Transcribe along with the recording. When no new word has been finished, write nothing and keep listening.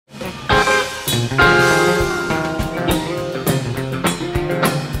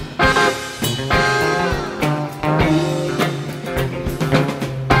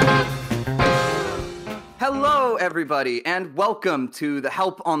everybody, and welcome to the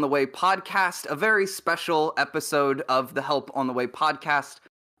Help on the Way podcast, a very special episode of the Help on the Way podcast.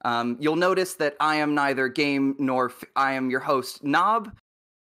 You'll notice that I am neither game nor I am your host, Knob.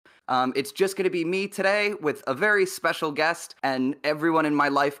 It's just going to be me today with a very special guest, and everyone in my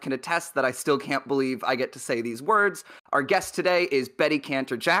life can attest that I still can't believe I get to say these words. Our guest today is Betty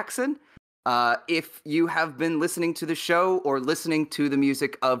Cantor-Jackson. If you have been listening to the show or listening to the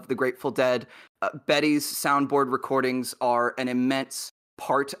music of the Grateful Dead, Betty's soundboard recordings are an immense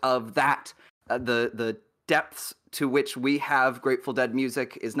part of that. The depths to which we have Grateful Dead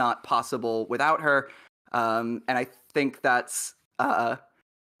music is not possible without her. And I think that's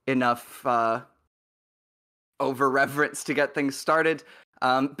enough over-reverence to get things started.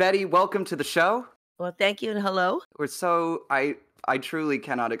 Betty, welcome to the show. Well, thank you and hello. I truly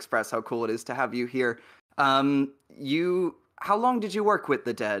cannot express how cool it is to have you here. How long did you work with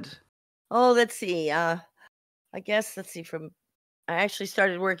the Dead? Oh, let's see. I actually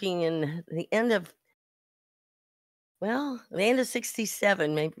started working in the end of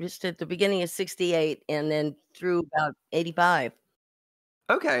 67, maybe just at the beginning of 68, and then through about 85.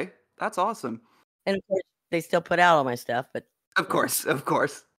 Okay, that's awesome. And of course, they still put out all my stuff, but of course.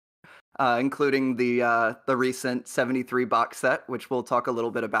 Including the recent 73 box set, which we'll talk a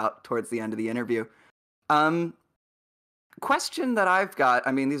little bit about towards the end of the interview. Question that I've got,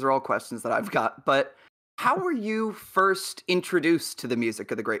 I mean, these are all questions that I've got, but how were you first introduced to the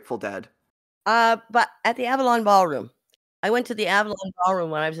music of the Grateful Dead? But at the Avalon Ballroom. I went to the Avalon Ballroom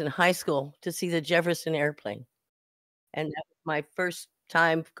when I was in high school to see the Jefferson Airplane. And that was my first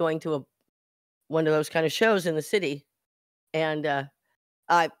time going to one of those kind of shows in the city. And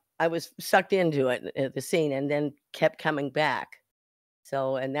I was sucked into it at the scene and then kept coming back.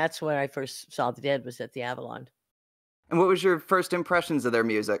 And that's where I first saw the Dead, was at the Avalon. And what was your first impressions of their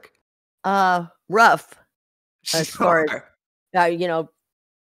music? Rough. As Sure. far as,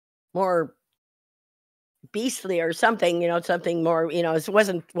 more beastly or something, something more, it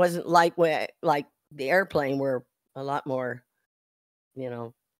wasn't lightweight like the Airplane, were a lot more,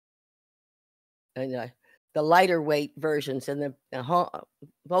 and the lighter weight versions and the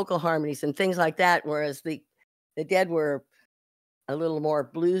vocal harmonies and things like that, whereas the Dead were a little more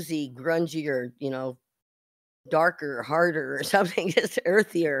bluesy, grungier, darker, harder or something, just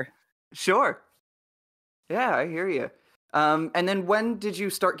earthier. Sure. Yeah, I hear you. And then when did you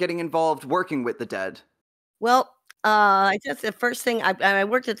start getting involved working with the Dead? Well, I guess the first thing, I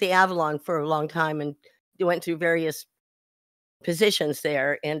worked at the Avalon for a long time and went through various positions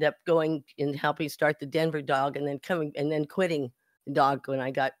there, end up going and helping start the Denver Dog, and then quitting the Dog when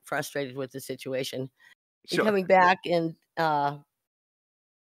I got frustrated with the situation. Sure. And coming back, and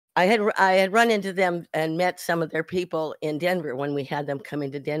I had run into them and met some of their people in Denver when we had them come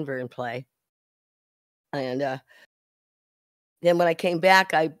into Denver and play. And then when I came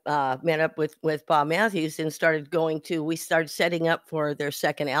back, I met up with Bob Matthews and we started setting up for their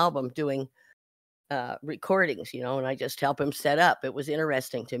second album, doing recordings, and I just help him set up. It was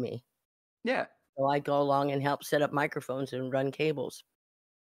interesting to me. Yeah. So I go along and help set up microphones and run cables.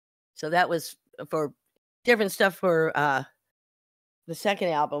 So that was for different stuff for the second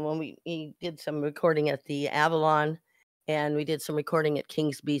album, when we did some recording at the Avalon, and we did some recording at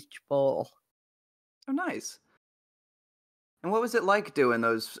King's Beach Bowl. Oh, nice. And what was it like doing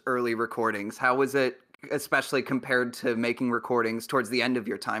those early recordings? How was it, especially compared to making recordings towards the end of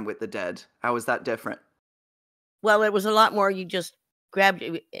your time with the Dead? How was that different? Well, it was a lot more, you just grabbed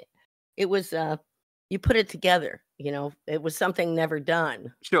it. It was, you put it together, it was something never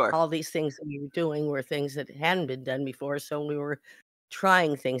done. Sure. All these things that we were doing were things that hadn't been done before. So we were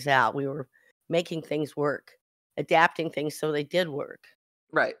trying things out. We were making things work, adapting things so they did work.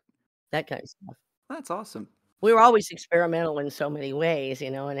 Right. That kind of stuff. That's awesome. We were always experimental in so many ways,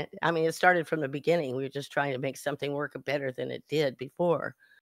 and it started from the beginning. We were just trying to make something work better than it did before.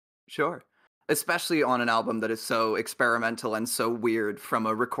 Sure. Especially on an album that is so experimental and so weird from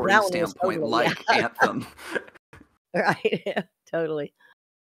a recording standpoint, totally, like Anthem. Right, yeah, totally.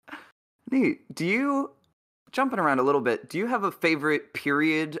 Neat. Jumping around a little bit, do you have a favorite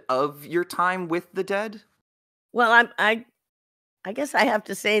period of your time with the Dead? Well, I guess I have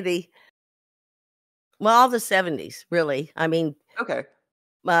to say all the 70s, really. I mean, okay.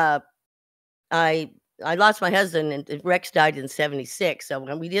 I lost my husband, and Rex died in 76. So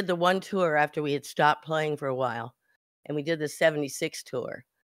when we did the one tour after we had stopped playing for a while, and we did the 76 tour,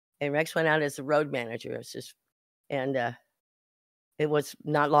 and Rex went out as the road manager. It was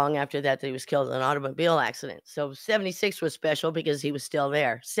not long after that he was killed in an automobile accident. So 76 was special because he was still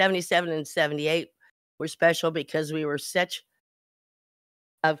there. 77 and 78 were special because we were such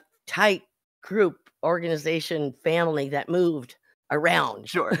a tight group, organization, family that moved around.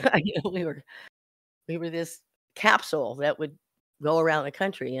 Sure. We were this capsule that would go around the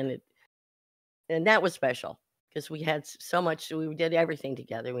country, and that was special because we had so much. We did everything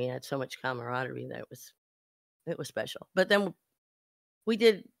together. We had so much camaraderie that it was special. But then we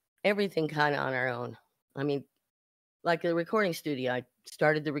did everything kind of on our own. I mean, like the recording studio. I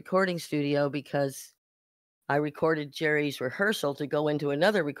started the recording studio because I recorded Jerry's rehearsal to go into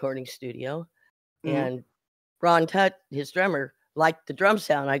another recording studio. And Ron Tutt, his drummer, liked the drum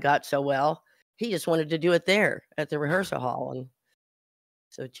sound I got so well. He just wanted to do it there at the rehearsal hall. And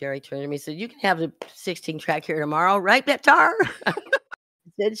so Jerry turned to me and said, "You can have the 16 track here tomorrow, right, Betar?" I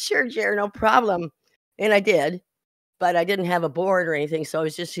said, "Sure, Jerry, no problem." And I did, but I didn't have a board or anything. So I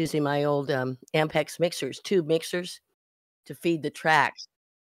was just using my old Ampex mixers, tube mixers, to feed the tracks.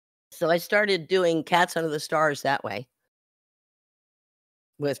 So I started doing Cats Under the Stars that way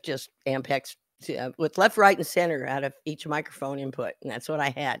with just Ampex, with left, right, and center out of each microphone input. And that's what I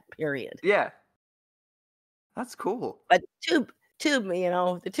had, period. Yeah. That's cool. But tube,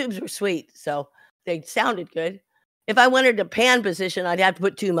 the tubes were sweet. So they sounded good. If I wanted a pan position, I'd have to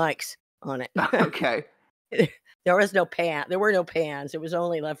put 2 mics on it. Okay. There was no pan. There were no pans. It was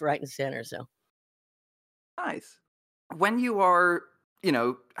only left, right, and center. So Nice. When you are,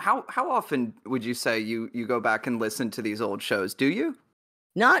 how often would you say you go back and listen to these old shows? Do you?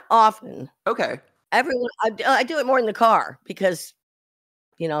 not often. Okay. Everyone, I do it more in the car because,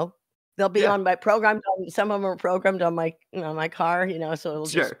 they'll be Yeah. on my programmed on, some of them are programmed on my, my car, so it'll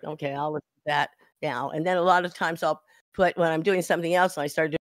just, Sure. okay, I'll listen to that now. And then a lot of times I'll put, when I'm doing something else, and I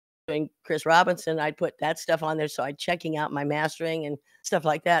started doing Chris Robinson, I'd put that stuff on there. So I'm checking out my mastering and stuff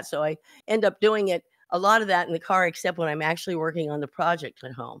like that. So I end up doing it, a lot of that in the car, except when I'm actually working on the project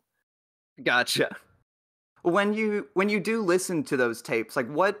at home. Gotcha. When you do listen to those tapes, like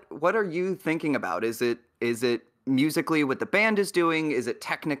what are you thinking about? Is it musically what the band is doing? Is it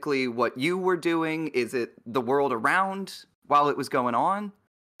technically what you were doing? Is it the world around while it was going on?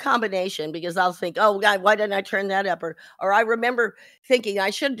 Combination, because I'll think, oh God, why didn't I turn that up? Or I remember thinking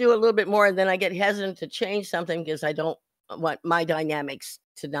I should do a little bit more, and then I get hesitant to change something because I don't want my dynamics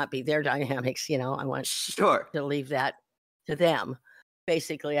to not be their dynamics. I want Sure. to leave that to them.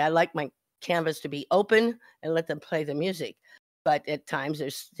 Basically, I like my canvas to be open and let them play the music. But at times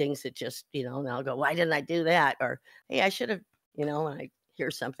there's things that just, and I'll go, why didn't I do that? Or, hey, I should have, and I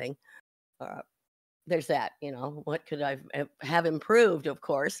hear something. There's that, what could I have improved, of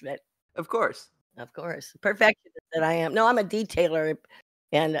course, but Of course. Perfectionist that I am. No, I'm a detailer,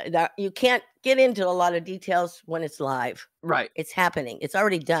 and that you can't get into a lot of details when it's live. Right. It's happening. It's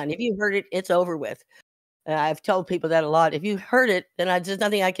already done. If you heard it, it's over with. I've told people that a lot. If you heard it, then there's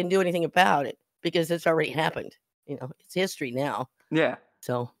nothing I can do anything about it because it's already happened. It's history now. Yeah.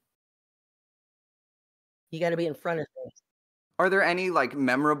 So you got to be in front of things. Are there any like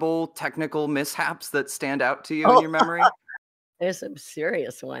memorable technical mishaps that stand out to you in your memory? There's some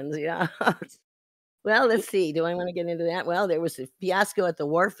serious ones, yeah. Well, let's see. Do I want to get into that? Well, there was a fiasco at the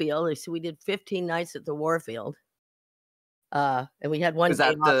Warfield. So we did 15 nights at the Warfield. And we had one. Is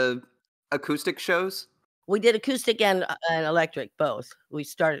that the acoustic shows? We did acoustic and electric, both. We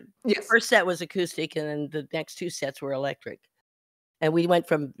started. Yes. The first set was acoustic, and then the next 2 sets were electric. And we went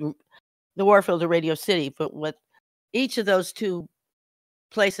from the Warfield to Radio City. But what each of those 2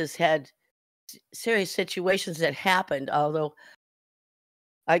 places had serious situations that happened. Although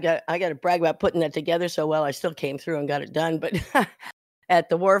I got to brag about putting that together so well. I still came through and got it done. But at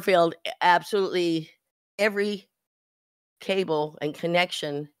the Warfield, absolutely every cable and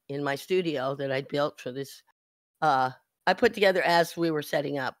connection in my studio that I built for this, I put together as we were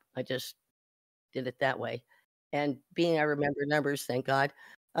setting up. I just did it that way. And being I remember numbers, thank God,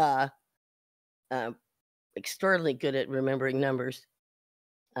 extraordinarily good at remembering numbers.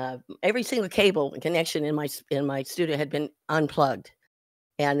 Every single cable and connection in my studio had been unplugged,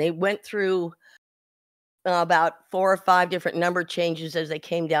 and they went through about 4 or 5 different number changes as they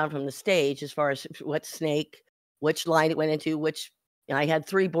came down from the stage, as far as what snake, which line it went into, which I had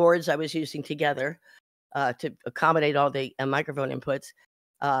 3 boards I was using together to accommodate all the microphone inputs.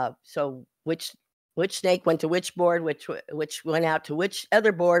 So which snake went to which board, which went out to which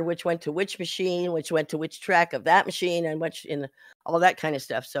other board, which went to which machine, which went to which track of that machine, and which in all that kind of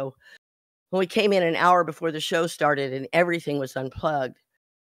stuff. So when we came in an hour before the show started and everything was unplugged,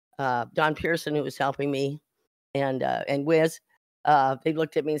 Don Pearson, who was helping me, and Wiz, they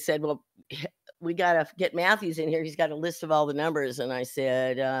looked at me and said, well, we got to get Matthews in here. He's got a list of all the numbers. And I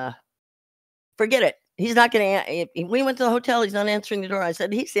said, forget it. He's not going to, we went to the hotel. He's not answering the door. I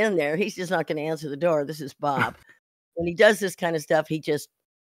said, he's in there. He's just not going to answer the door. This is Bob. When he does this kind of stuff, he just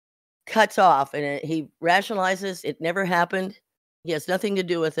cuts off, and he rationalizes it never happened. He has nothing to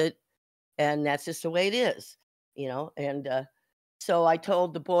do with it, and that's just the way it is, And so I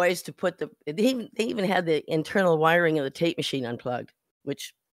told the boys to put they even had the internal wiring of the tape machine unplugged,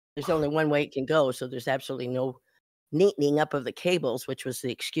 which there's only one way it can go, so there's absolutely no neatening up of the cables, which was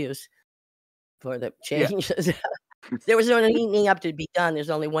the excuse for the changes. Yeah. There was no neatening up to be done.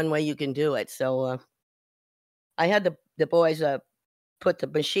 There's only one way you can do it. So I had the boys put the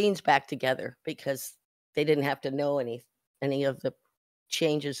machines back together because they didn't have to know any of the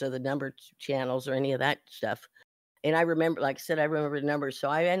changes of the number channels or any of that stuff. And I remember, like I said, I remember the numbers. So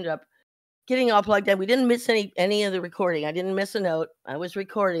I ended up getting all plugged in. We didn't miss any of the recording. I didn't miss a note. I was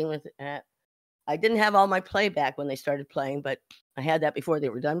recording with I didn't have all my playback when they started playing, but I had that before they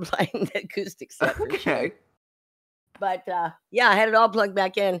were done playing the acoustic set. Okay. But yeah, I had it all plugged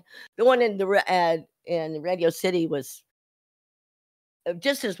back in. The one in Radio City was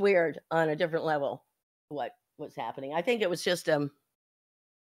just as weird on a different level. What was happening? I think it was just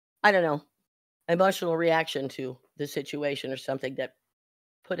I don't know, emotional reaction to the situation or something that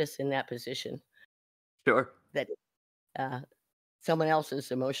put us in that position. Sure. That someone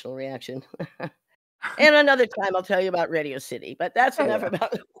else's emotional reaction. And another time I'll tell you about Radio City, but that's enough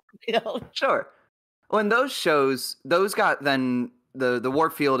about Sure. Well, and those shows, those got then the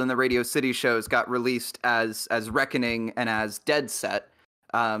Warfield and the Radio City shows got released as Reckoning and as Dead Set.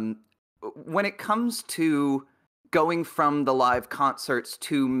 When it comes to going from the live concerts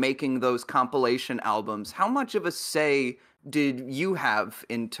to making those compilation albums, how much of a say did you have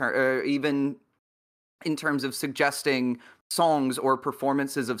even in terms of suggesting songs or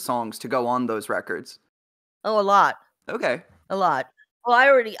performances of songs to go on those records? Oh, a lot. Okay. A lot. Well,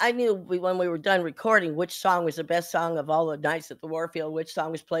 I knew when we were done recording which song was the best song of all the nights at the Warfield, which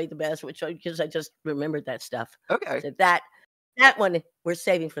song was played the best, because I just remembered that stuff. Okay. So that one we're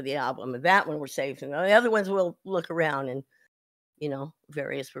saving for the album, and that one we're saving. The other ones we'll look around and,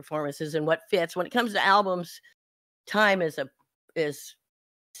 various performances and what fits. When it comes to albums, time is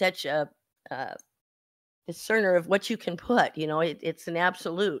such a discerner of what you can put. It's an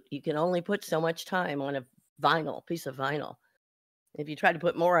absolute. You can only put so much time on a piece of vinyl. If you try to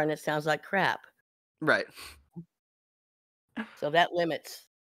put more on it, sounds like crap. Right. So that limits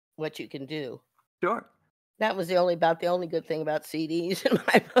what you can do. Sure. That was the only good thing about CDs in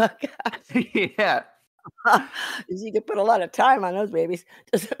my book. Yeah. Is you can put a lot of time on those babies.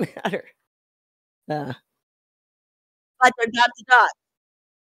 Doesn't matter. But they're dot to dot.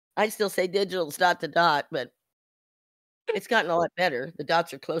 I still say digital's dot to dot, but it's gotten a lot better. The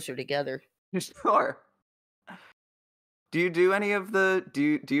dots are closer together. Sure. Do you do any of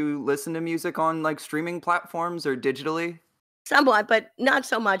do you listen to music on like streaming platforms or digitally? Somewhat, but not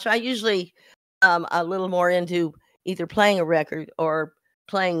so much. I usually a little more into either playing a record or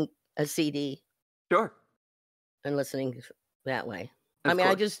playing a CD. Sure. And listening that way. Of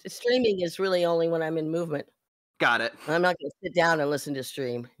course. Streaming is really only when I'm in movement. Got it. I'm not going to sit down and listen to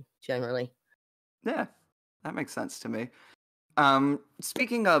stream generally. Yeah, that makes sense to me.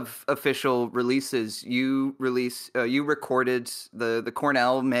 Speaking of official releases, you recorded the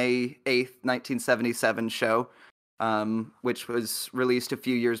Cornell May 8th, 1977 show, which was released a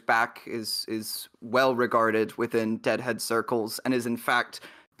few years back, is well regarded within Deadhead circles, and is in fact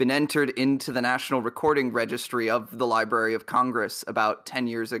been entered into the National Recording Registry of the Library of Congress about 10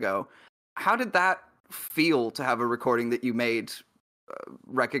 years ago. How did that feel to have a recording that you made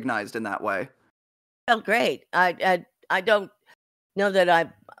recognized in that way? Felt great. I don't know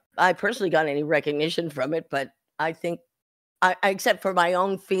that I personally got any recognition from it, but I think I except for my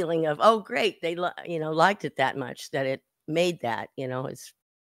own feeling of, oh great, they liked it that much that it made that.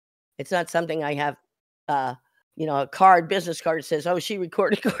 It's not something I have a business card that says, oh, she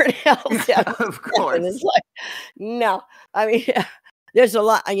recorded Cornell. Of course. And it's like, no, I mean, there's a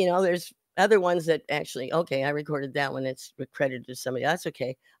lot, there's other ones that actually, okay, I recorded that one. It's credited to somebody. That's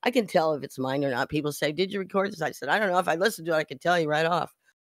okay. I can tell if it's mine or not. People say, did you record this? I said, I don't know. If I listened to it, I can tell you right off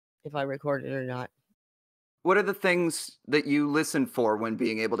if I recorded it or not. What are the things that you listen for when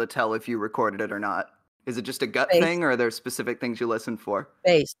being able to tell if you recorded it or not? Is it just a gut thing, or are there specific things you listen for?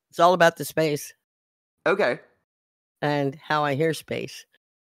 Space. It's all about the space. Okay. And how I hear space.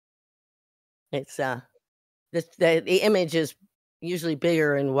 It's the image is usually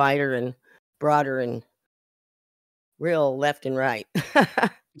bigger and wider and broader and real left and right.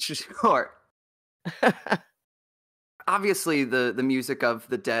 Sure. Obviously, the music of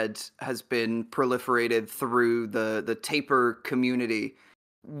the Dead has been proliferated through the taper community.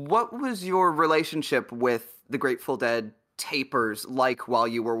 What was your relationship with the Grateful Dead tapers like while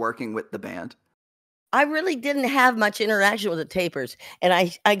you were working with the band? I really didn't have much interaction with the tapers, and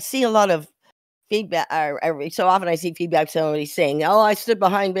I see a lot of feedback. Every so often I see feedback, somebody saying, "Oh, I stood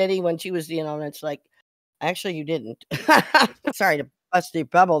behind Betty when she was," and it's like, actually, you didn't. Sorry to bust your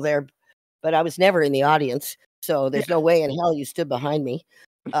bubble there, but I was never in the audience, so there's no way in hell you stood behind me.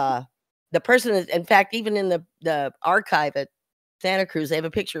 The person is, in fact, even in the archive at Santa Cruz, they have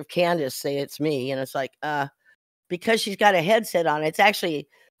a picture of Candace, say it's me, and it's like, because she's got a headset on, it's actually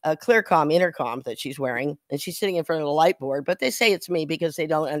a Clearcom intercom that she's wearing, and she's sitting in front of the light board, but they say it's me because they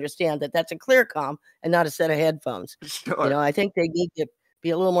don't understand that that's a Clearcom and not a set of headphones. Sure. I think they need to be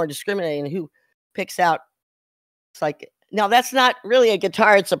a little more discriminating in who picks out. It's like, no, that's not really a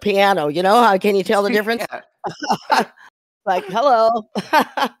guitar, it's a piano. How can you tell the difference? Like, hello.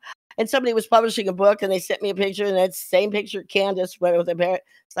 And somebody was publishing a book and they sent me a picture, and that same picture, Candace went with a parent.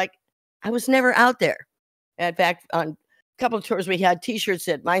 It's like, I was never out there. In fact, on a couple of tours we had t-shirts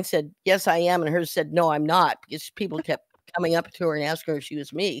that mine said, "Yes, I am," and hers said, "No, I'm not," because people kept coming up to her and asking her if she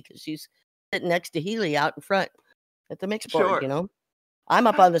was me, because she's sitting next to Healy out in front at the mix board. I'm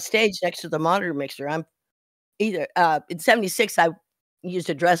up on the stage next to the monitor mixer. I'm either in 76 I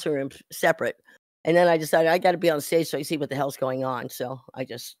used a dressing room separate, and then I decided I got to be on stage so I see what the hell's going on. So I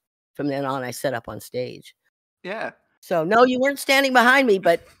just, from then on, I set up on stage. Yeah. So no, you weren't standing behind me,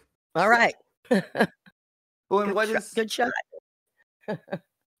 but all right. Well, and good shot.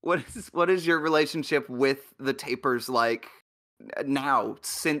 What is your relationship with the tapers like now,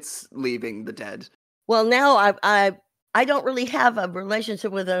 since leaving the Dead? Well, now I don't really have a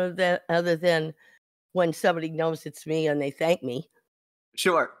relationship with other than when somebody knows it's me and they thank me.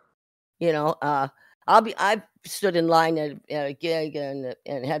 Sure. I've stood in line at a gig and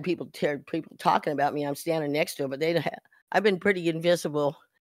had people talking about me. I'm standing next to them, but I've been pretty invisible.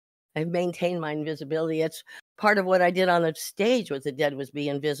 I've maintained my invisibility. It's part of what I did on the stage with the Dead, was be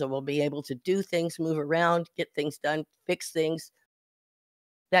invisible, be able to do things, move around, get things done, fix things,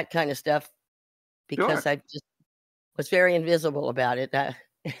 that kind of stuff. Because I just was very invisible about it. But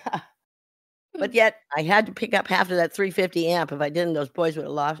yet I had to pick up half of that 350 amp. If I didn't, those boys would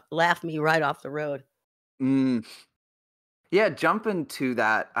have laughed me right off the road. Yeah, jumping to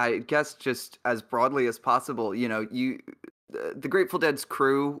that, I guess just as broadly as possible, the Grateful Dead's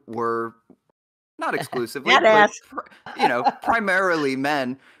crew were not exclusively, but primarily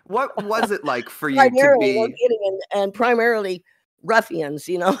men. What was it like for you to be? No kidding, and primarily ruffians,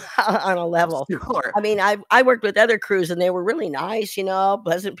 on a level. Sure. I mean, I worked with other crews and they were really nice,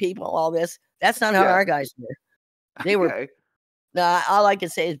 pleasant people, all this. That's not how our guys were. They were, all I can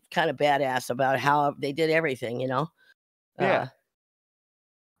say is kind of badass about how they did everything, Yeah.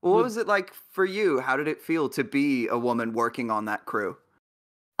 What was it like for you? How did it feel to be a woman working on that crew?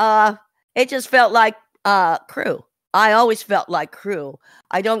 It just felt like crew. I always felt like crew.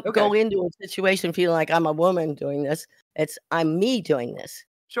 I don't go into a situation feeling like I'm a woman doing this. I'm me doing this.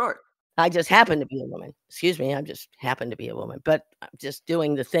 Sure. I just happen to be a woman. Excuse me, I just happen to be a woman. But I'm just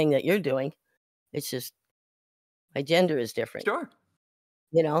doing the thing that you're doing. It's just my gender is different. Sure.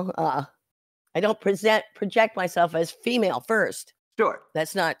 I don't project myself as female first. Sure.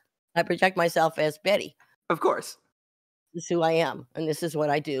 That's not, I project myself as Betty. Of course. This is who I am, and this is what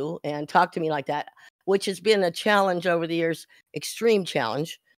I do, and talk to me like that, which has been a challenge over the years, extreme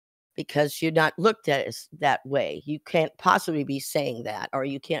challenge, because you're not looked at as that way. You can't possibly be saying that, or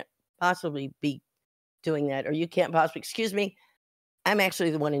you can't possibly be doing that, or you can't possibly, excuse me, I'm actually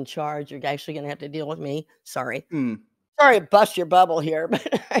the one in charge. You're actually going to have to deal with me. Sorry. Sorry to bust your bubble here, but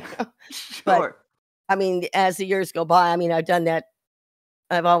sure. But, I mean, as the years go by, I mean, I've done that.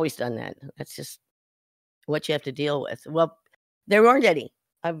 I've always done that. That's just what you have to deal with. Well, there weren't any.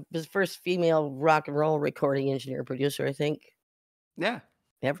 I was the first female rock and roll recording engineer producer, I think. Yeah.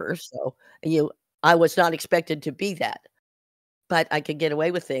 Ever. So I was not expected to be that, but I could get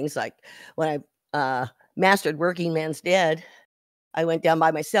away with things like when I mastered Working Man's Dead. I went down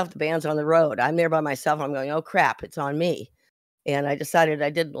by myself. The band's on the road. I'm there by myself. I'm going, oh crap, it's on me. And I decided I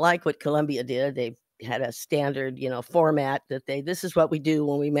didn't like what Columbia did. They had a standard, format that this is what we do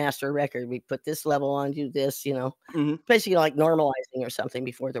when we master a record. We put this level on, do this, basically like normalizing or something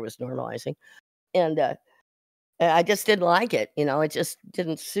before there was normalizing. And I just didn't like it. It just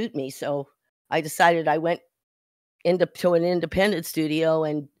didn't suit me. So I decided I went to an independent studio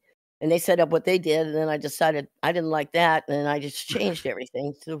and they set up what they did. And then I decided I didn't like that. And then I just changed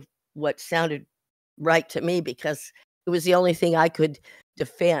everything to what sounded right to me, because it was the only thing I could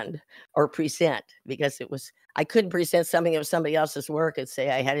defend or present, because I couldn't present something that was somebody else's work and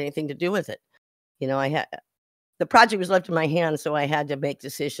say I had anything to do with it. The project was left in my hands, so I had to make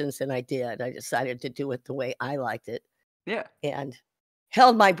decisions, and I did. I decided to do it the way I liked it. Yeah. And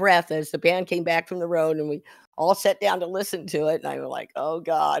held my breath as the band came back from the road, and we all sat down to listen to it. And I was like, oh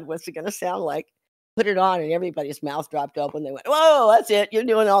God, what's it going to sound like? Put it on, and everybody's mouth dropped open. They went, whoa, that's it. You're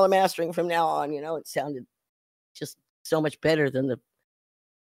doing all the mastering from now on. It sounded just so much better than the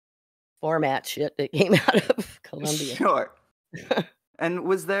format shit that came out of Columbia. Sure. And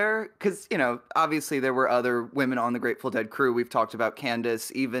was there, because, obviously there were other women on the Grateful Dead crew. We've talked about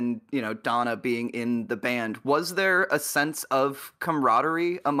Candace, even, Donna being in the band. Was there a sense of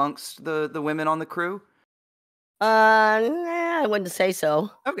camaraderie amongst the women on the crew? Nah, I wouldn't say so.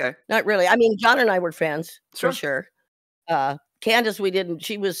 Okay. Not really. I mean, John and I were friends, Sure. for sure. Candace,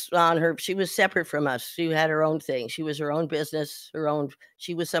 she was separate from us. She had her own thing. She was her own business,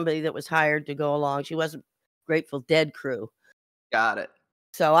 she was somebody that was hired to go along. She wasn't Grateful Dead crew. Got it.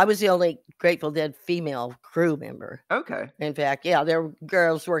 So I was the only Grateful Dead female crew member. Okay. In fact, yeah, there were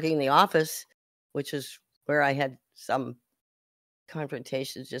girls working in the office, which is where I had some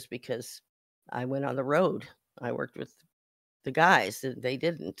confrontations just because I went on the road. I worked with the guys. They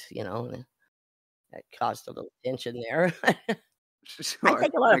didn't, and that caused a little tension there. Sure. I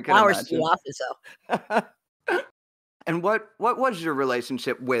take a lot of flowers to the office, though. And what was your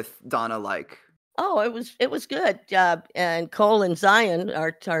relationship with Donna like? Oh, it was good. And Cole and Zion,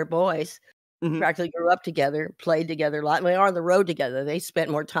 our boys, practically grew up together, played together a lot. We were on the road together. They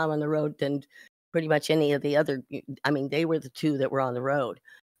spent more time on the road than pretty much any of the other. I mean, they were the two that were on the road.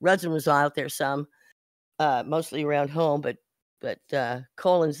 Rudson was out there some, mostly around home, but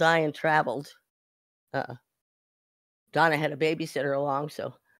Cole and Zion traveled. Donna had a babysitter along,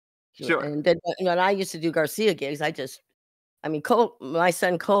 so sure. And then when I used to do Garcia gigs, Cole, my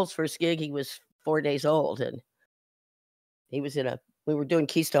son Cole's first gig, he was 4 days old, and he was we were doing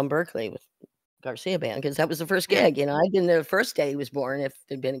Keystone Berkeley with Garcia band because that was the first gig. I'd been there the first day he was born if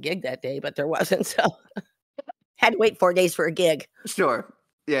there'd been a gig that day, but there wasn't, so had to wait 4 days for a gig. Sure.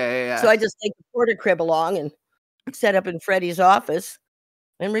 Yeah. So I just take the porter crib along and set up in Freddie's office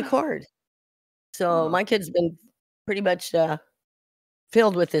and record. So my kid's been pretty much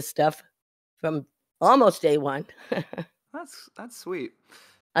filled with this stuff from almost day one. That's sweet.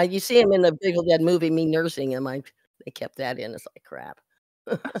 You see him in the Grateful Dead movie, me nursing him. They kept that in. It's like crap.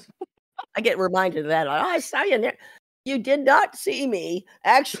 I get reminded of that. I saw you in there. You did not see me.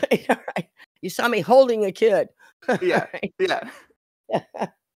 Actually, all right. You saw me holding a kid. Yeah. Yeah.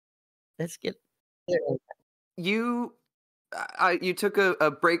 Let's get you took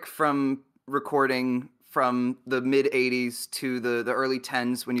a break from recording from the mid 80s to the early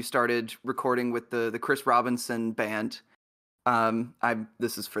 10s when you started recording with the Chris Robinson band.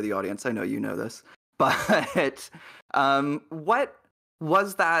 This is for the audience. I know you know this, but what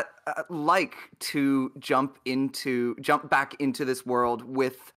was that like to jump back into this world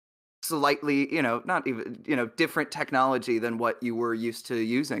with slightly, not even, different technology than what you were used to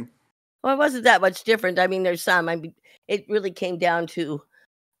using? Well, it wasn't that much different. I mean, there's some. It really came down to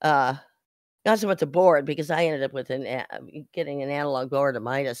not so much the board, because I ended up with getting an analog board, a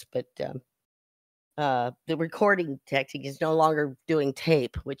Midas, but the recording technique is no longer doing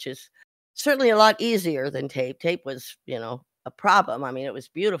tape, which is certainly a lot easier than tape. Tape was, a problem. I mean, it was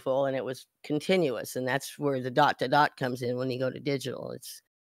beautiful and it was continuous, and that's where the dot to dot comes in when you go to digital. It's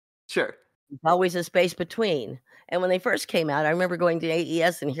sure. Always a space between. And when they first came out, I remember going to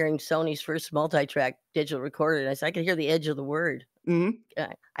AES and hearing Sony's first multi-track digital recorder, and I could hear the edge of the word. Mm-hmm.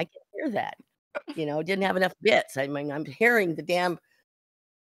 I can hear that. Didn't have enough bits. I mean, I'm hearing the damn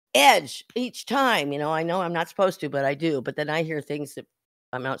edge each time. I know I'm not supposed to, but I do. But then I hear things that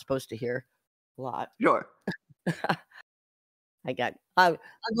I'm not supposed to hear a lot. Sure. I'll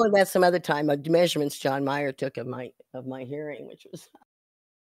go into that some other time. Measurements John Mayer took of my hearing, which was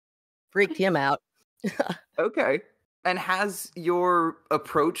freaked him out. Okay. And has your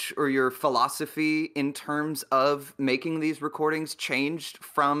approach or your philosophy in terms of making these recordings changed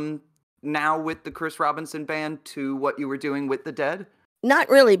from now with the Chris Robinson band to what you were doing with the Dead? Not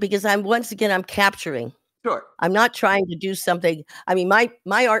really, because I'm capturing. Sure. I'm not trying to do something. I mean,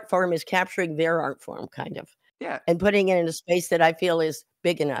 my art form is capturing their art form, kind of. Yeah. And putting it in a space that I feel is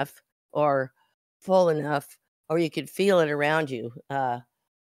big enough or full enough, or you could feel it around you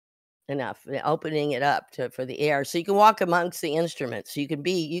enough, opening it up for the air. So you can walk amongst the instruments. So you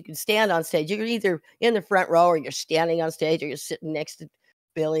can stand on stage. You're either in the front row, or you're standing on stage, or you're sitting next to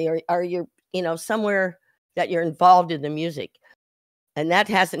Billy, or you're, somewhere that you're involved in the music. And that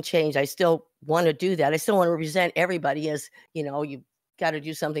hasn't changed. I still want to do that. I still want to represent everybody as, you've got to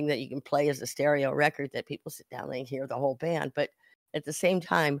do something that you can play as a stereo record that people sit down and hear the whole band. But at the same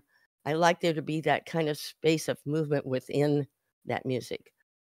time, I like there to be that kind of space of movement within that music,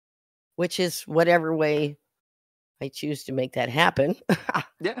 which is whatever way I choose to make that happen.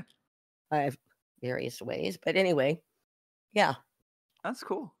 Yeah, I have various ways, but anyway, yeah. that's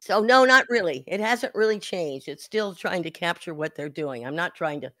cool. So no, not really. It hasn't really changed. It's still trying to capture what they're doing. I'm not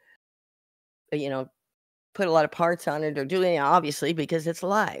trying to, you know, put a lot of parts on it or do it, obviously, because it's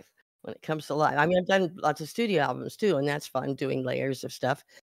live when it comes to live. I mean, I've done lots of studio albums too, and that's fun doing layers of stuff.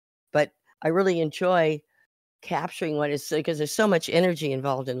 But I really enjoy capturing what is because there's so much energy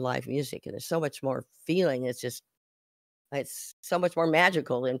involved in live music and there's so much more feeling. It's so much more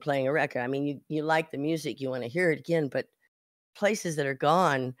magical than playing a record. I mean, you like the music, you want to hear it again, but places that are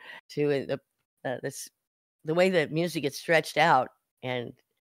gone to this the way that music gets stretched out, and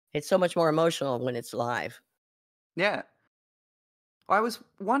it's so much more emotional when it's live. Yeah. Well, I was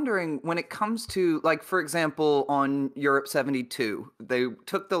wondering when it comes to, like, for example, on Europe 72, they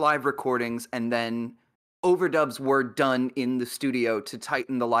took the live recordings and then overdubs were done in the studio to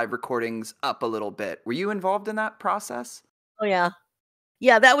tighten the live recordings up a little bit. Were you involved in that process? Oh yeah,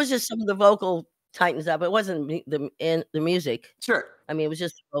 yeah. That was just some of the vocal tightens up. It wasn't the music. Sure. I mean, it was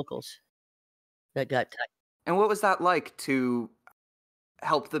just the vocals that got tight. And what was that like to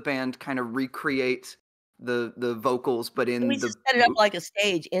help the band kind of recreate the vocals, but We in just the set it up like a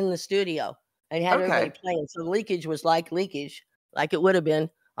stage in the studio and had everybody okay. playing. So the leakage was like leakage, like it would have been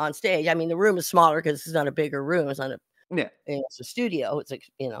on stage. I mean, the room is smaller because it's not a bigger room. It's not a Yeah. it's a studio. It's like,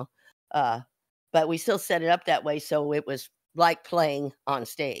 uh, but we still set it up that way so it was like playing on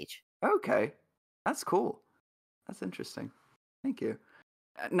stage. Okay. That's cool. That's interesting. Thank you.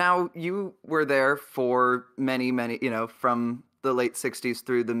 Now, you were there for many, many, from the late 60s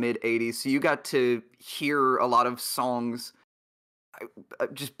through the mid 80s. So you got to hear a lot of songs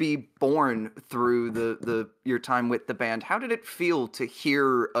just be born through the your time with the band. How did it feel to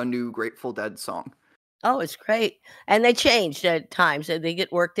hear a new Grateful Dead song? Oh, it's great. And they changed at times. They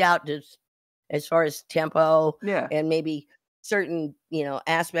get worked out just as far as tempo Yeah. and maybe certain,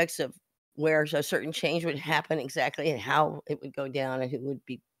 aspects of where a certain change would happen exactly and how it would go down and who would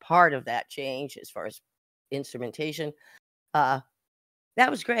be part of that change as far as instrumentation. Uh, that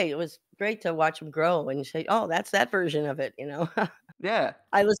was great. It was great to watch them grow and say, "Oh, that's that version of it." Yeah.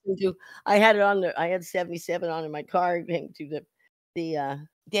 I listened to I had 77 on in my car going to the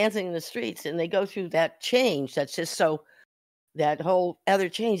Dancing in the Streets, and they go through that change that's just so that whole other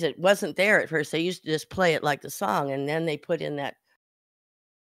change that wasn't there at first. They used to just play it like the song, and then they put in that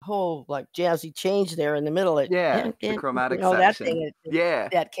whole, like, jazzy change there in the middle, Yeah. The chromatic that section. thing Yeah.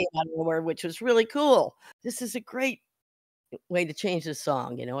 that came out of nowhere, which was really cool. This is a great way to change the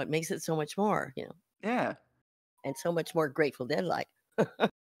song, it makes it so much more, Yeah. and so much more Grateful Dead-like.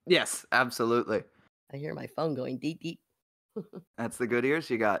 Yes, absolutely. I hear my phone going deep, deep. That's the good ears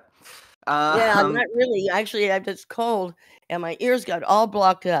you got. Yeah, Um, not really. Actually, I'm just cold, and my ears got all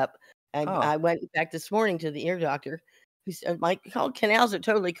blocked up. I oh, went back this morning to the ear doctor, who said my canals are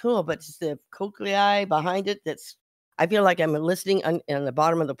totally cool, but it's the cochlea behind it that's. I feel like I'm listening on the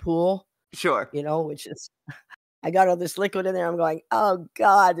bottom of the pool, sure. which is. I got all this liquid in there. I'm going, oh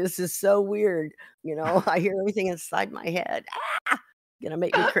God, this is so weird. I hear everything inside my head. Gonna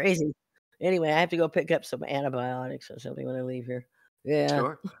make me crazy. Anyway, I have to go pick up some antibiotics or something when I leave here. Yeah.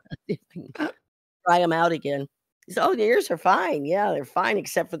 Sure. Try them out again. He said, "Oh, the ears are fine. Yeah, they're fine,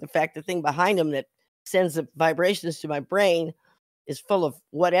 except for the fact the thing behind them that sends the vibrations to my brain is full of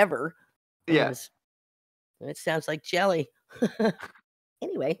whatever, and Yeah. it sounds like jelly."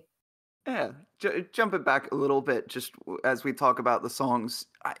 Anyway, Yeah, jumping back a little bit, just as we talk about the songs.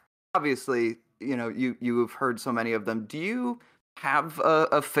 Obviously, you have heard so many of them. Do you have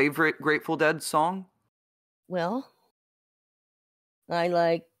a favorite Grateful Dead song? well, I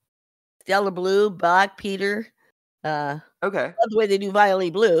like Stella Blue, Bach, Peter. Okay, Love the way they do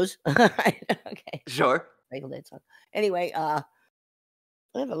Violin Blues. Okay, sure. Grateful Dead song. Anyway, I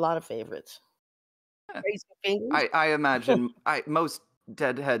have a lot of favorites. Yeah. Crazy Fingers. I imagine most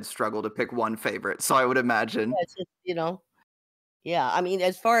Deadheads struggle to pick one favorite, so I would imagine. That's just, yeah, I mean,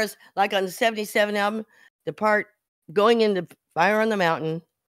 as far as like on the 77 album, the part going into Fire on the Mountain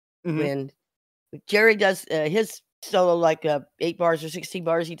Hmm. when Jerry does his solo, like 8 bars or 16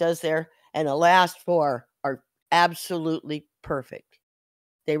 bars he does there, and the last 4 are absolutely perfect.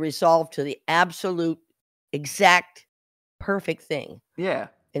 They resolve to the absolute exact perfect thing. Yeah,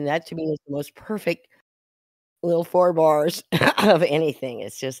 And that to me is the most perfect little 4 bars of anything.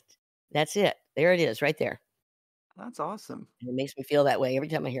 It's just, that's it. There it is right there. that's awesome. And it makes me feel that way every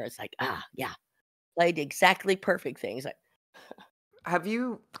time I hear it. It's like, yeah, played exactly perfect things. Like, Have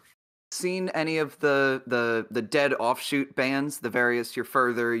you seen any of the Dead offshoot bands? The various Your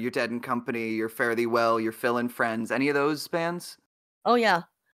Further, Your Dead and Company, Your Fare Thee Well, Your Phil and Friends. Any of those bands? oh yeah,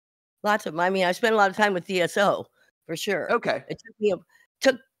 lots of them. I mean, I spent a lot of time with DSO. for sure. Okay. It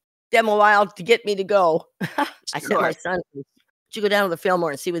took them a while to get me to go. I said, Sure. my son, would you go down to the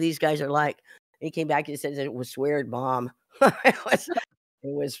Fillmore and see what these guys are like? And he came back and said it was weird, Mom. It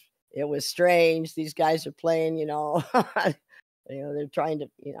was strange. These guys are playing, they're trying to,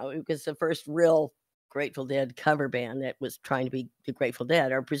 it was the first real Grateful Dead cover band that was trying to be the Grateful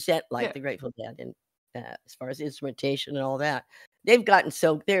Dead or present like the Grateful Dead, and as far as instrumentation and all that, they've gotten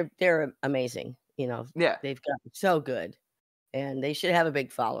they're amazing. They've gotten so good, and they should have a big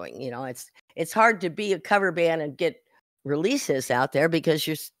following. It's hard to be a cover band and get releases out there because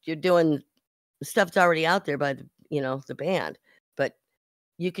you're doing stuff that's already out there by the band, but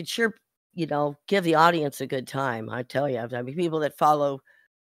you could sure give the audience a good time. I tell you, I mean, people that follow.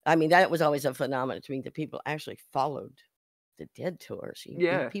 I mean, that was always a phenomenon to me that people actually followed the Dead tours.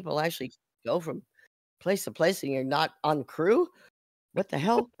 People actually go from place to place and you're not on crew. What the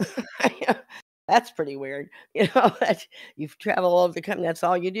hell? That's pretty weird. That you've traveled all over the country. That's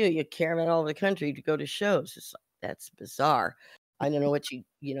all you do. You caravan all over the country to go to shows. That's bizarre. I don't know what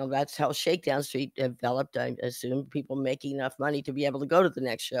that's how Shakedown Street developed. I assume people making enough money to be able to go to the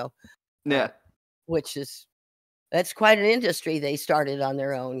next show. Yeah. That's quite an industry they started on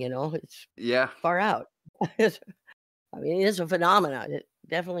their own, It's far out. I mean, it is a phenomenon. It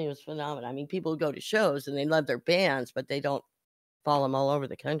definitely was a phenomenon. I mean, people go to shows and they love their bands, but they don't follow them all over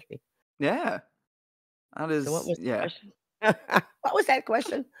the country. Yeah. That is, so what was the question? What was that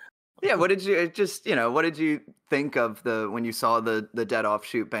question? Yeah, what did you think of when you saw the Dead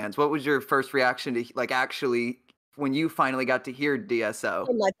offshoot bands? What was your first reaction to actually when you finally got to hear DSO?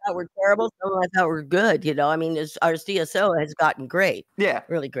 Some I thought were terrible, some I thought were good. I mean, our DSO has gotten great. Yeah,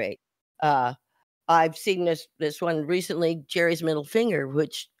 really great. I've seen this one recently, Jerry's Middle Finger,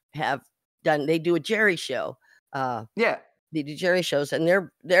 which they do a Jerry show. Yeah, they do Jerry shows, and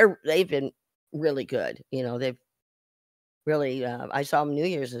they've been really good. They've really. I saw them New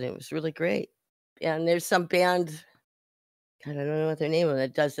Year's, and it was really great. And there's some band. I don't know what their name is.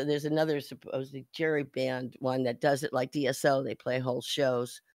 That does it. There's another supposedly Jerry band one that does it like DSO. They play whole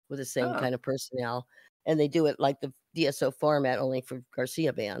shows with the same kind of personnel, and they do it like the DSO format, only for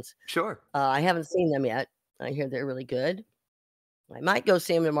Garcia bands. Sure. I haven't seen them yet. I hear they're really good. I might go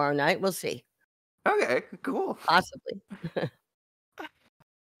see them tomorrow night. We'll see. Okay, cool. Possibly.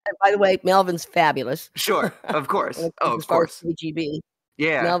 And by the way, Melvin's fabulous. Sure, of course. Of course. JGB.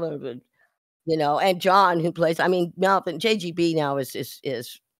 Yeah. Melvin would. And John, who plays. I mean, Melvin JGB now is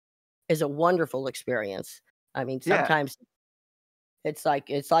a wonderful experience. I mean, sometimes it's like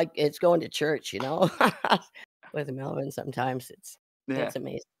it's going to church, with Melvin. Sometimes it's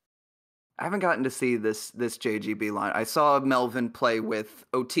amazing. I haven't gotten to see this JGB line. I saw Melvin play with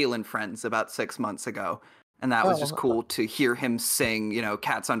O'Teal and Friends about 6 months ago, and that was just cool to hear him sing,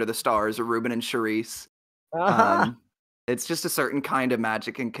 Cats Under the Stars or Ruben and Charisse. It's just a certain kind of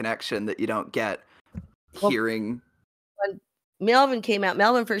magic and connection that you don't get hearing. When Melvin came out,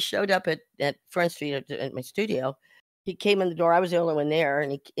 Melvin first showed up at Front Street at my studio. He came in the door. I was the only one there,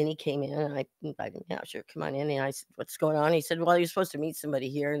 and he came in, and I invited him. Yeah, sure, come on in. And I said, "What's going on?" He said, "Well, you're supposed to meet somebody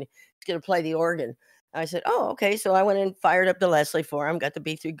here, and he's going to play the organ." I said, "Oh, okay." So I went and fired up the Leslie for him, got the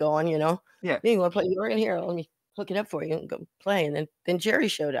B3 going, Yeah. "Hey, you want to play the organ? Here, let me hook it up for you and go play." And then Jerry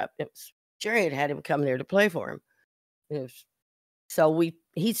showed up. Jerry had him come there to play for him. So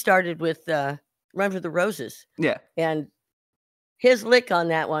he started with Run for the Roses. Yeah. And his lick on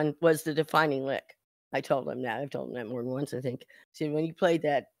that one was the defining lick. I told him that. I've told him that more than once, I think. See, when you played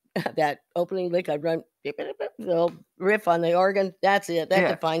that opening lick, I'd run the riff on the organ. That's it. That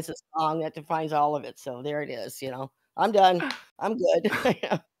defines the song. That defines all of it. So there it is. I'm done. I'm good.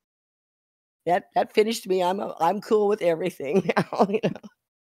 That finished me. I'm cool with everything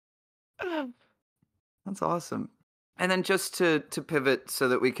now. That's awesome. And then just to pivot so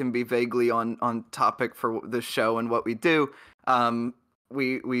that we can be vaguely on topic for the show and what we do,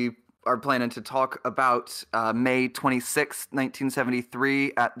 we are planning to talk about May 26th,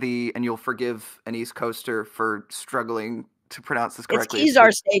 1973 at and you'll forgive an East Coaster for struggling to pronounce this correctly. It's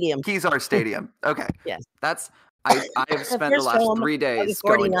Kezar Stadium. Kezar Stadium. Okay. Yes. I have spent the last 3 days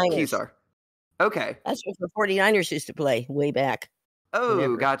going to Kezar. Okay. That's where the 49ers used to play way back. Oh,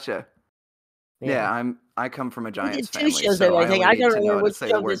 whenever. Gotcha. Yeah, I come from a Giants family, so I only don't need to know remember how to which say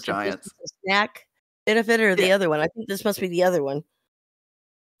show the word this Giants. is, the snack benefit or the other one. I think this must be the other one.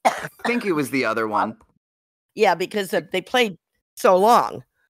 I think it was the other one. Yeah, because they played so long.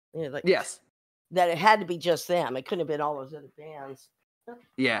 Yes. That it had to be just them. It couldn't have been all those other bands.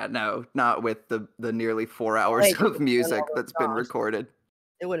 Yeah, no, not with the nearly 4 hours of music that's been recorded.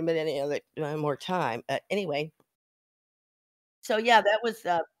 There wouldn't have been any other more time. Anyway. So yeah, that was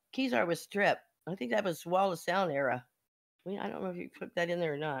Kezar was Strip. I think that was Wall of Sound era. I don't know if you put that in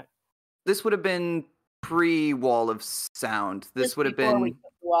there or not. This would have been pre-Wall of Sound. This Just would have before we been...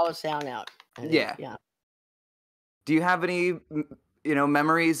 put the Wall of Sound out. I think. Yeah. Yeah. Do you have any,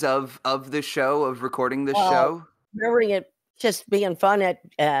 memories of the show, of recording this show? Remembering it just being fun at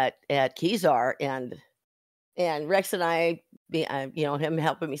Kezar, and Rex and I, him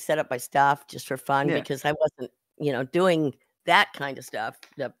helping me set up my stuff just for fun, Yeah. because I wasn't, doing that kind of stuff,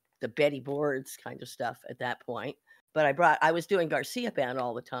 the Betty boards kind of stuff at that point. But I was doing Garcia band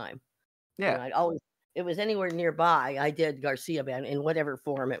all the time. Yeah. I'd always, it was anywhere nearby, I did Garcia band in whatever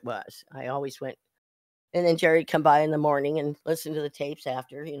form it was. I always went. And then Jerry'd come by in the morning and listen to the tapes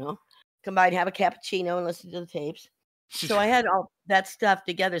after, come by and have a cappuccino and listen to the tapes. So I had all that stuff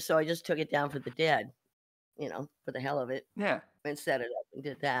together. So I just took it down for the dead, for the hell of it. Yeah. And set it up and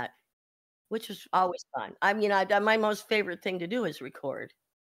did that, which was always fun. I mean, my most favorite thing to do is record.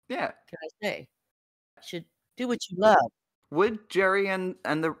 Yeah. Can I say? You should do what you love. Would Jerry and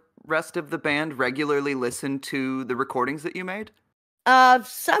the rest of the band regularly listen to the recordings that you made?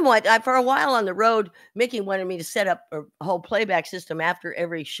 Somewhat. For a while on the road, Mickey wanted me to set up a whole playback system after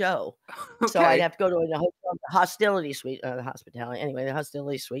every show. Okay. So I'd have to go to the hostility suite, the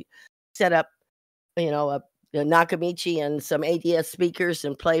hostility suite, set up, a Nakamichi and some ADS speakers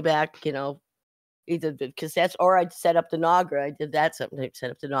and playback, either the cassettes, or I'd set up the Nagra. I did that, something to set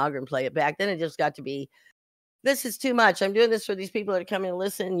up the Nagra and play it back. Then it just got to be, this is too much. I'm doing this for these people that come in and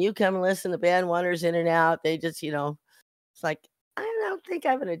listen. You come and listen. The band wanders in and out. They just, it's like, I don't think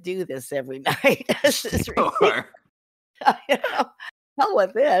I'm going to do this every night. This is ridiculous. Hell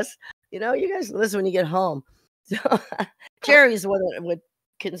with this. You guys listen when you get home. So Jerry's the one that would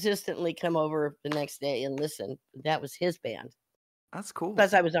consistently come over the next day and listen. That was his band. That's cool.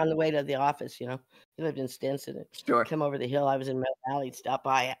 Plus, I was on the way to the office. He lived in Stinson. Sure. Come over the hill. I was in Mill Valley. Stop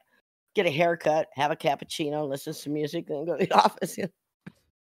by, get a haircut, have a cappuccino, listen to some music, then go to the office. Kind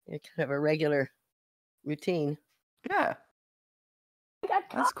of a regular routine. Yeah.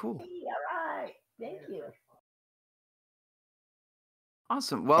 That's cool. All right. Thank you.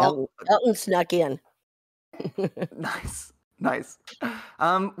 Awesome. Well, Elton snuck in. Nice.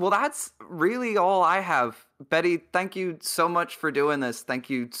 Well, that's really all I have. Betty, thank you so much for doing this. Thank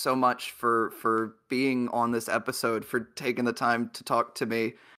you so much for being on this episode, for taking the time to talk to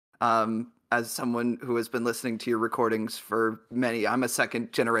me. As someone who has been listening to your recordings for I'm a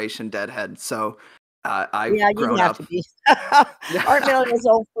second generation Deadhead, so I've grown up. To be. Aren't many of those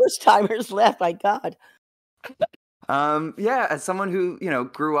old first timers left? My God. As someone who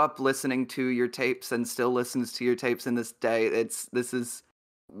grew up listening to your tapes and still listens to your tapes in this day, this is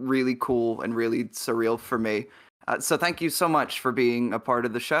really cool and really surreal for me. So thank you so much for being a part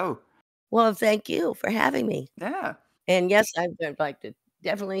of the show. Well, thank you for having me. Yeah. And yes, I'd like to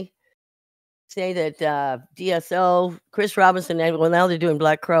definitely say that DSO, Chris Robinson, now they're doing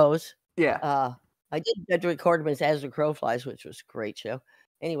Black Crows. Yeah. I did get to record them as the Crow Flies, which was a great show.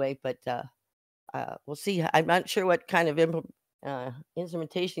 Anyway, but we'll see. I'm not sure what kind of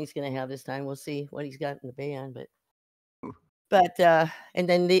instrumentation he's going to have this time. We'll see what he's got in the band. But and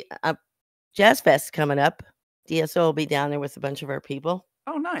then the Jazz Fest coming up. DSO will be down there with a bunch of our people.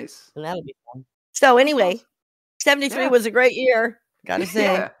 Oh, nice. And that'll be fun. So anyway, 73 was a great year. Gotta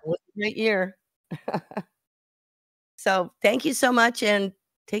say, it was a great year. So thank you so much and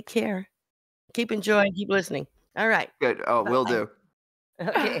take care. Keep enjoying, keep listening. All right. Good. Oh, will do.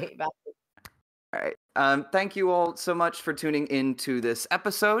 Okay. Bye. All right. Thank you all so much for tuning into this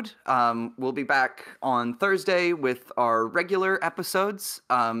episode. We'll be back on Thursday with our regular episodes.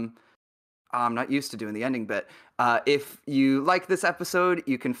 I'm not used to doing the ending bit. If you like this episode,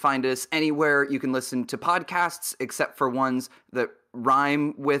 you can find us anywhere you can listen to podcasts, except for ones that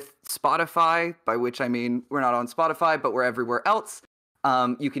rhyme with Spotify, by which I mean we're not on Spotify, but we're everywhere else.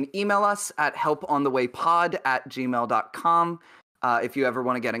 You can email us at helponthewaypod@gmail.com. If you ever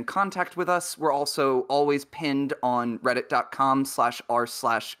want to get in contact with us, we're also always pinned on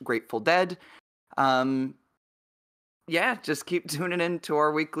reddit.com/r/gratefuldead. Just keep tuning in to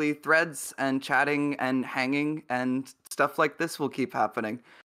our weekly threads and chatting and hanging, and stuff like this will keep happening.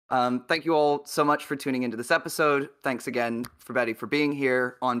 Thank you all so much for tuning into this episode. Thanks again for Betty for being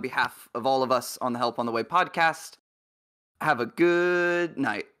here. On behalf of all of us on the Help on the Way podcast, have a good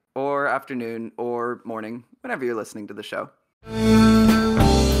night or afternoon or morning, whenever you're listening to the show.